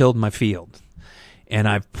rototilled my field. And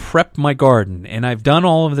I've prepped my garden, and I've done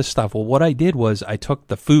all of this stuff. Well, what I did was I took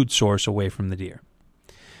the food source away from the deer.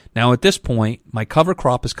 Now, at this point, my cover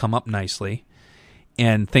crop has come up nicely,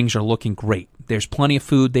 and things are looking great. There's plenty of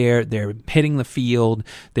food there. They're hitting the field.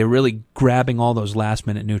 They're really grabbing all those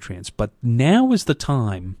last-minute nutrients. But now is the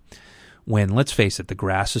time when, let's face it, the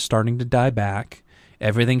grass is starting to die back.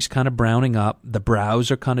 Everything's kind of browning up. The browse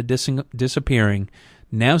are kind of disappearing.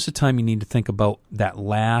 Now's the time you need to think about that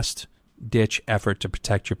last-ditch effort to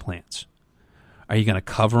protect your plants. Are you going to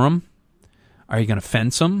cover them? Are you going to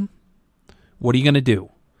fence them? What are you going to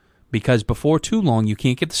do? Because before too long, you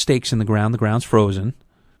can't get the stakes in the ground. The ground's frozen.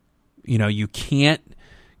 You can't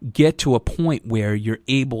get to a point where you're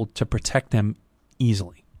able to protect them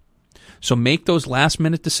easily. So make those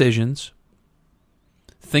last-minute decisions.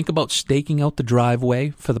 Think about staking out the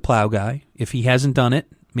driveway for the plow guy. If he hasn't done it,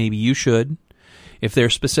 maybe you should. If there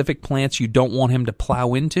are specific plants you don't want him to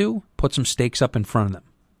plow into, put some stakes up in front of them.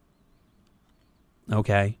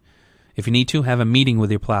 Okay? If you need to, have a meeting with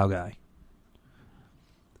your plow guy.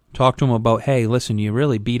 Talk to him about, hey, listen, you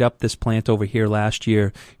really beat up this plant over here last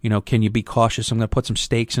year. Can you be cautious? I'm going to put some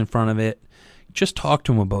stakes in front of it. Just talk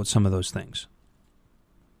to him about some of those things.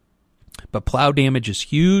 But plow damage is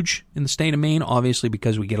huge in the state of Maine, obviously,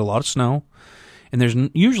 because we get a lot of snow. And there's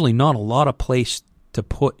usually not a lot of place to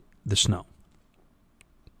put the snow.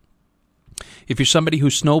 If you're somebody who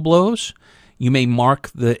snow blows, you may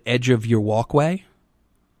mark the edge of your walkway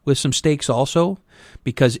with some stakes also,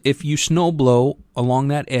 because if you snow blow along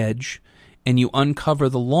that edge and you uncover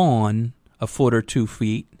the lawn a foot or 2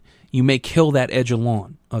 feet, you may kill that edge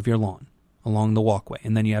of your lawn along the walkway,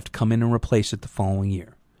 and then you have to come in and replace it the following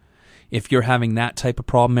year. If you're having that type of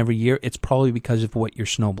problem every year, it's probably because of what you're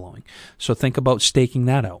snow blowing. So think about staking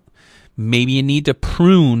that out. Maybe you need to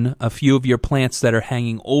prune a few of your plants that are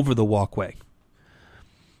hanging over the walkway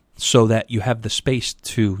so that you have the space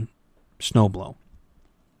to snow blow.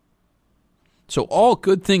 So all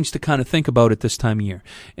good things to kind of think about at this time of year.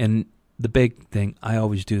 And the big thing, I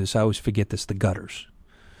always do this, I always forget this, the gutters.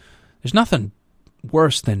 There's nothing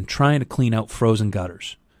worse than trying to clean out frozen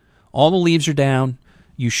gutters. All the leaves are down.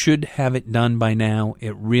 You should have it done by now.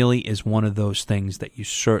 It really is one of those things that you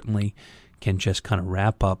certainly can just kind of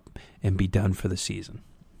wrap up and be done for the season.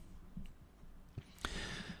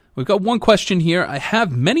 We've got one question here. I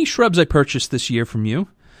have many shrubs I purchased this year from you.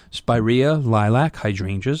 Spirea, lilac,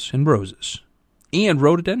 hydrangeas, and roses. And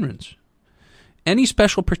rhododendrons. Any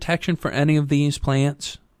special protection for any of these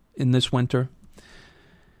plants in this winter?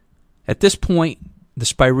 At this point, the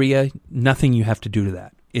spirea, nothing you have to do to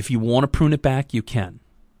that. If you want to prune it back, you can.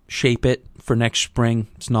 Shape it for next spring.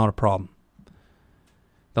 It's not a problem.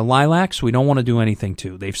 The lilacs, we don't want to do anything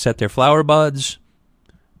to. They've set their flower buds.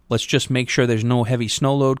 Let's just make sure there's no heavy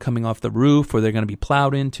snow load coming off the roof or they're going to be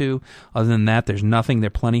plowed into. Other than that, there's nothing. They're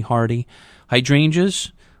plenty hardy.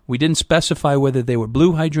 Hydrangeas, we didn't specify whether they were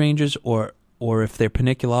blue hydrangeas or if they're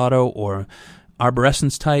paniculata or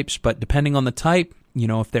arborescens types, but depending on the type,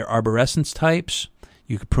 if they're arborescens types,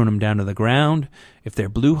 you could prune them down to the ground. If they're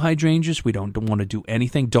blue hydrangeas, we don't want to do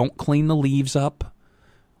anything. Don't clean the leaves up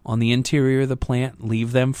on the interior of the plant.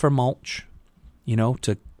 Leave them for mulch,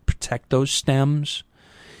 to protect those stems.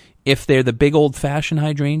 If they're the big old-fashioned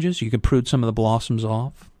hydrangeas, you can prune some of the blossoms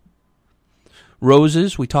off.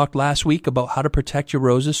 Roses, we talked last week about how to protect your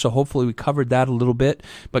roses, so hopefully we covered that a little bit.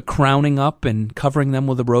 But crowning up and covering them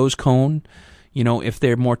with a rose cone, if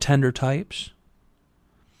they're more tender types.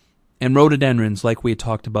 And rhododendrons, like we had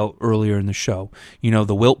talked about earlier in the show.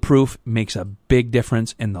 The wilt-proof makes a big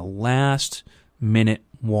difference, and the last-minute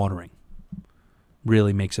watering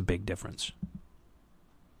really makes a big difference.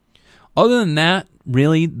 Other than that,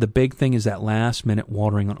 really, the big thing is that last-minute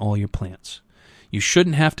watering on all your plants. You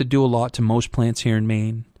shouldn't have to do a lot to most plants here in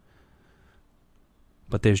Maine,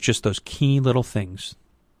 but there's just those key little things.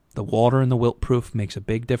 The water and the wilt-proof makes a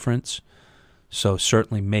big difference, so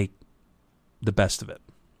certainly make the best of it.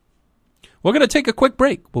 We're going to take a quick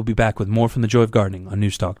break. We'll be back with more from the Joy of Gardening on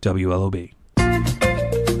Newstalk WLOB.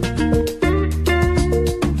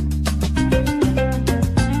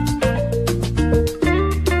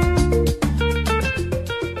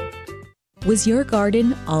 Was your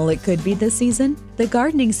garden all it could be this season? The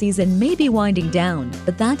gardening season may be winding down,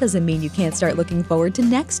 but that doesn't mean you can't start looking forward to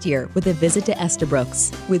next year with a visit to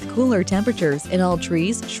Estabrooks. With cooler temperatures and all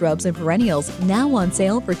trees, shrubs, and perennials now on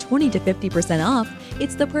sale for 20 to 50% off,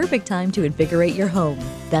 It's the perfect time to invigorate your home.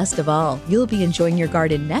 Best of all, you'll be enjoying your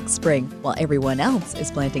garden next spring while everyone else is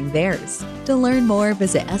planting theirs. To learn more,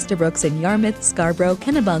 visit Estabrooks in Yarmouth, Scarborough,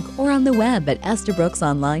 Kennebunk, or on the web at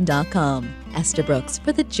estabrooksonline.com. Estabrooks,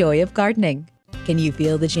 for the joy of gardening. Can you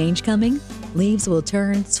feel the change coming? Leaves will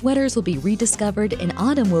turn, sweaters will be rediscovered, and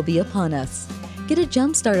autumn will be upon us. Get a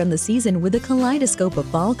jump start on the season with a kaleidoscope of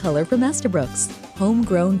fall color from Estabrooks.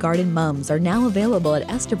 Homegrown garden mums are now available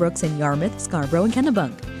at Estabrooks in Yarmouth, Scarborough, and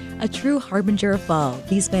Kennebunk. A true harbinger of fall,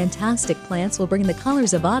 these fantastic plants will bring the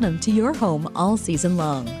colors of autumn to your home all season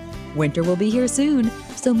long. Winter will be here soon,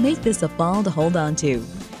 so make this a fall to hold on to.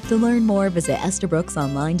 To learn more, visit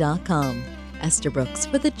EstabrooksOnline.com. Estabrooks,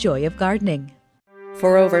 for the joy of gardening.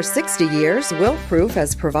 For over 60 years, Wiltproof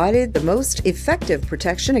has provided the most effective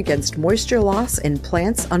protection against moisture loss in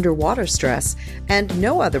plants under water stress, and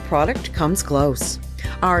no other product comes close.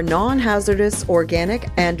 Our non-hazardous, organic,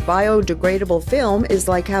 and biodegradable film is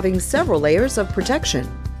like having several layers of protection.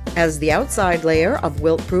 As the outside layer of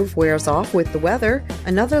Wiltproof wears off with the weather,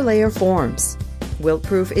 another layer forms.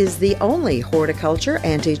 Wiltproof is the only horticulture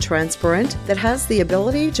anti-transpirant that has the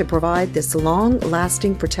ability to provide this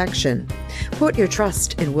long-lasting protection. Put your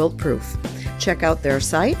trust in Wiltproof. Check out their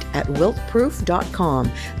site at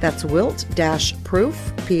wiltproof.com. That's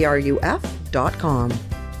wilt-proof.com.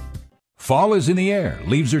 Fall is in the air,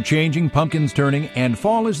 leaves are changing, pumpkins turning, and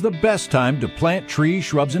fall is the best time to plant trees,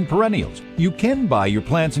 shrubs, and perennials. You can buy your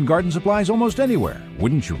plants and garden supplies almost anywhere.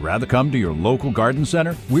 Wouldn't you rather come to your local garden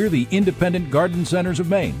center? We're the Independent Garden Centers of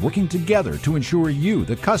Maine, working together to ensure you,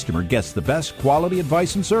 the customer, gets the best quality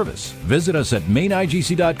advice and service. Visit us at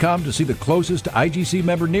maineigc.com to see the closest IGC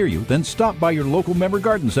member near you, then stop by your local member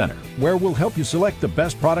garden center, where we'll help you select the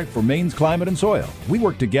best product for Maine's climate and soil. We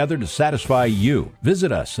work together to satisfy you.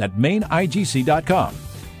 Visit us at maineigc.com.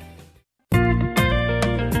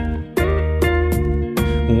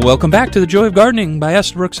 Welcome back to The Joy of Gardening by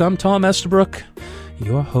Estabrooks. I'm Tom Estabrook,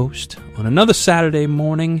 your host on another Saturday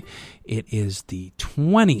morning. It is the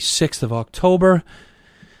 26th of October.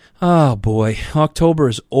 Oh boy, October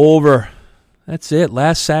is over. That's it,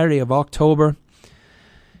 last Saturday of October.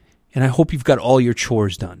 And I hope you've got all your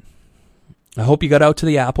chores done. I hope you got out to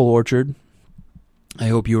the apple orchard. I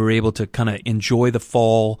hope you were able to kind of enjoy the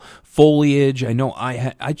fall foliage. I know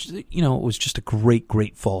it was just a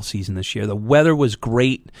great fall season this year. The weather was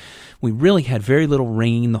great. We really had very little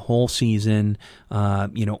rain the whole season.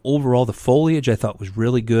 Overall the foliage I thought was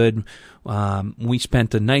really good. We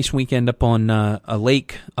spent a nice weekend up on a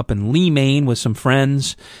lake up in Lee, Maine with some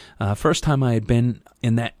friends. First time I had been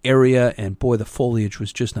in that area, and boy, the foliage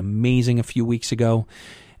was just amazing a few weeks ago.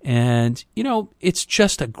 And, it's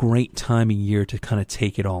just a great time of year to kind of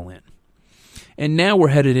take it all in. And now we're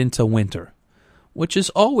headed into winter, which is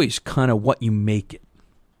always kind of what you make it.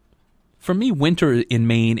 For me, winter in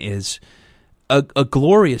Maine is a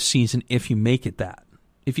glorious season if you make it that.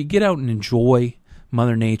 If you get out and enjoy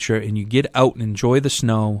Mother Nature and you get out and enjoy the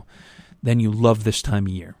snow, then you love this time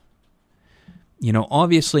of year.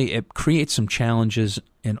 Obviously it creates some challenges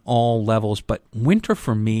in all levels, but winter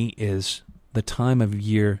for me is the time of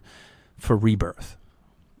year for rebirth.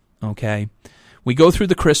 Okay? We go through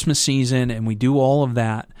the Christmas season and we do all of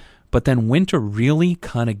that, but then winter really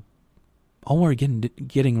kind of, we're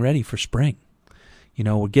getting ready for spring.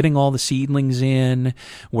 We're getting all the seedlings in.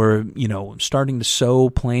 We're, starting to sow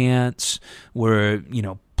plants. We're,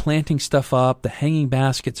 planting stuff up. The hanging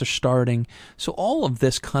baskets are starting. So all of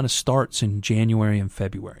this kind of starts in January and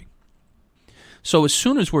February. So as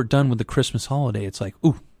soon as we're done with the Christmas holiday, it's like,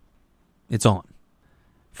 ooh, it's on.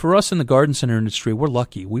 For us in the garden center industry, we're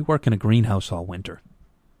lucky. We work in a greenhouse all winter.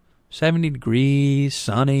 70 degrees,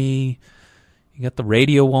 sunny, you got the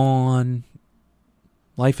radio on.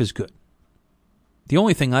 Life is good. The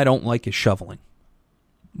only thing I don't like is shoveling.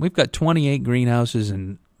 We've got 28 greenhouses,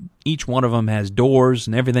 and each one of them has doors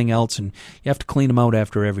and everything else, and you have to clean them out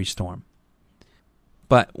after every storm.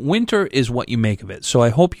 But winter is what you make of it. So I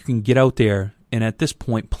hope you can get out there and at this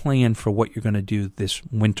point plan for what you're going to do this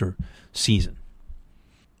winter season.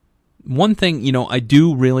 One thing, I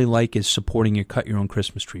do really like is supporting your cut your own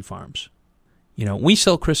Christmas tree farms. We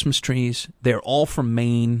sell Christmas trees. They're all from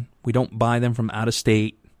Maine. We don't buy them from out of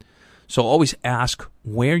state. So always ask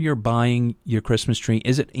where you're buying your Christmas tree.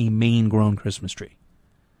 Is it a Maine-grown Christmas tree?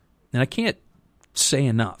 And I can't say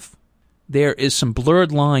enough. There is some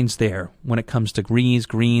blurred lines there when it comes to greens,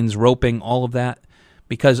 roping, all of that.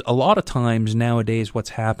 Because a lot of times nowadays what's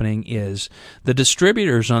happening is the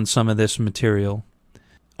distributors on some of this material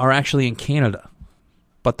are actually in Canada,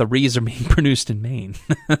 but the wreaths are being produced in Maine.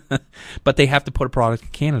 But they have to put a product in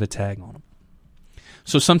Canada tag on them.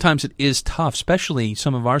 So sometimes it is tough, especially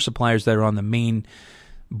some of our suppliers that are on the Maine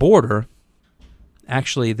border.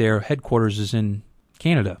 Actually, their headquarters is in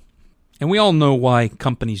Canada. And we all know why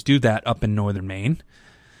companies do that up in northern Maine.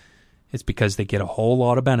 It's because they get a whole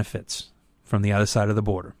lot of benefits from the other side of the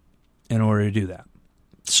border in order to do that.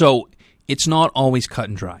 So it's not always cut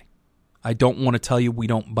and dry. I don't want to tell you we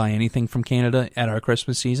don't buy anything from Canada at our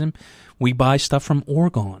Christmas season. We buy stuff from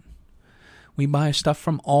Oregon. We buy stuff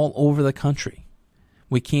from all over the country.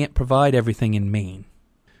 We can't provide everything in Maine.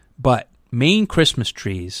 But Maine Christmas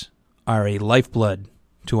trees are a lifeblood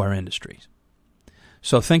to our industries.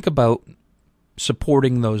 So think about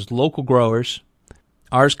supporting those local growers.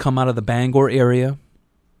 Ours come out of the Bangor area.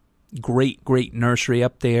 Great nursery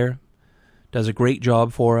up there. Does a great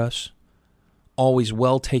job for us. Always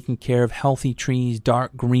well taken care of, healthy trees,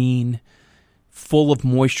 dark green, full of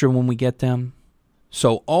moisture when we get them.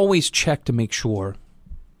 So always check to make sure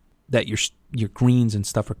that your greens and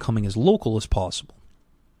stuff are coming as local as possible.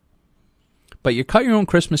 But your Cut Your Own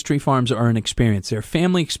Christmas Tree Farms are an experience. They're a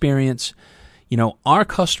family experience. You know, our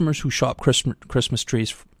customers who shop Christmas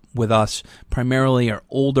trees with us primarily are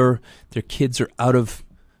older. Their kids are out of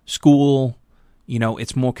school. You know,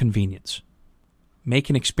 it's more convenience. Make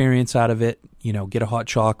an experience out of it. You know, get a hot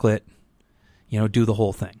chocolate. You know, do the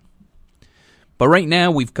whole thing. But right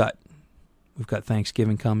now we've got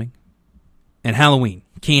Thanksgiving coming and Halloween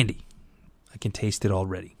candy. I can taste it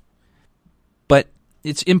already. But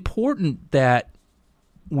it's important that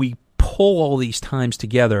we pull all these times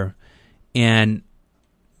together. And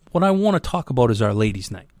what I want to talk about is our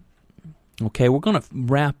ladies' night. Okay, we're going to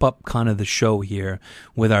wrap up kind of the show here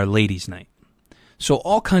with our ladies' night. So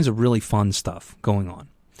all kinds of really fun stuff going on.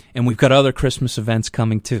 And we've got other Christmas events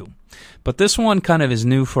coming too. But this one kind of is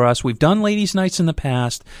new for us. We've done ladies' nights in the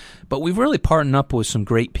past, but we've really partnered up with some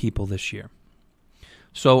great people this year.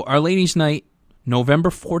 So our ladies' night, November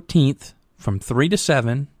 14th from 3 to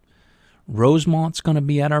 7, Rosemont's going to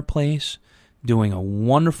be at our place doing a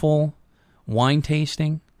wonderful wine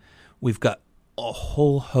tasting. We've got a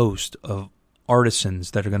whole host of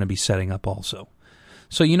artisans that are going to be setting up also.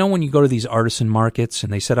 So you know when you go to these artisan markets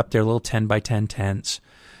and they set up their little 10 by 10 tents,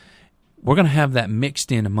 we're going to have that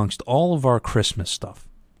mixed in amongst all of our Christmas stuff.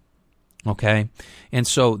 Okay? And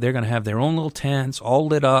so they're going to have their own little tents all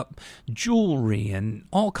lit up, jewelry and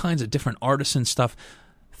all kinds of different artisan stuff,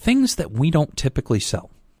 things that we don't typically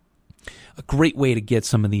sell. A great way to get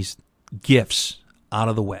some of these gifts out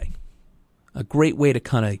of the way. A great way to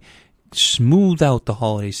kind of smooth out the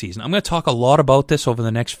holiday season. I'm going to talk a lot about this over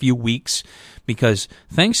the next few weeks because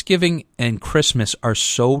Thanksgiving and Christmas are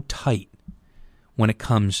so tight when it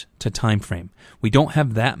comes to time frame. We don't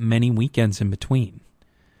have that many weekends in between.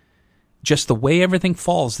 Just the way everything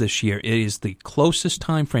falls this year, it is the closest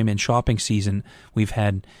time frame in shopping season we've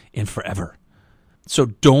had in forever. So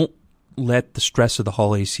don't let the stress of the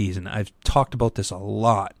holiday season. I've talked about this a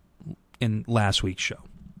lot in last week's show.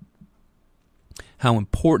 How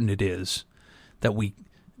important it is that we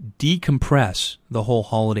decompress the whole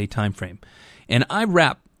holiday time frame. And I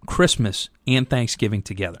wrap Christmas and Thanksgiving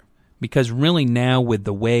together because really now with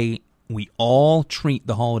the way we all treat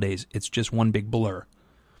the holidays, it's just one big blur.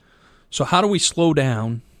 So how do we slow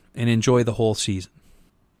down and enjoy the whole season?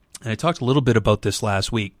 And I talked a little bit about this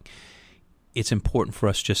last week. It's important for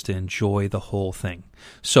us just to enjoy the whole thing.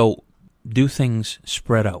 So do things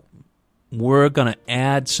spread out. We're going to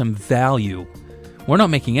add some value. We're not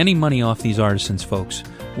making any money off these artisans, folks.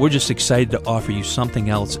 We're just excited to offer you something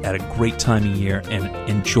else at a great time of year and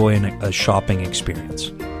enjoy a shopping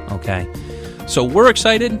experience. Okay? So we're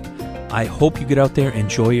excited. I hope you get out there,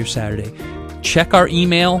 enjoy your Saturday. Check our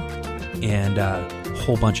email and a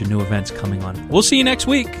whole bunch of new events coming on. We'll see you next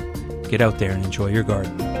week. Get out there and enjoy your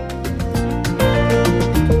garden.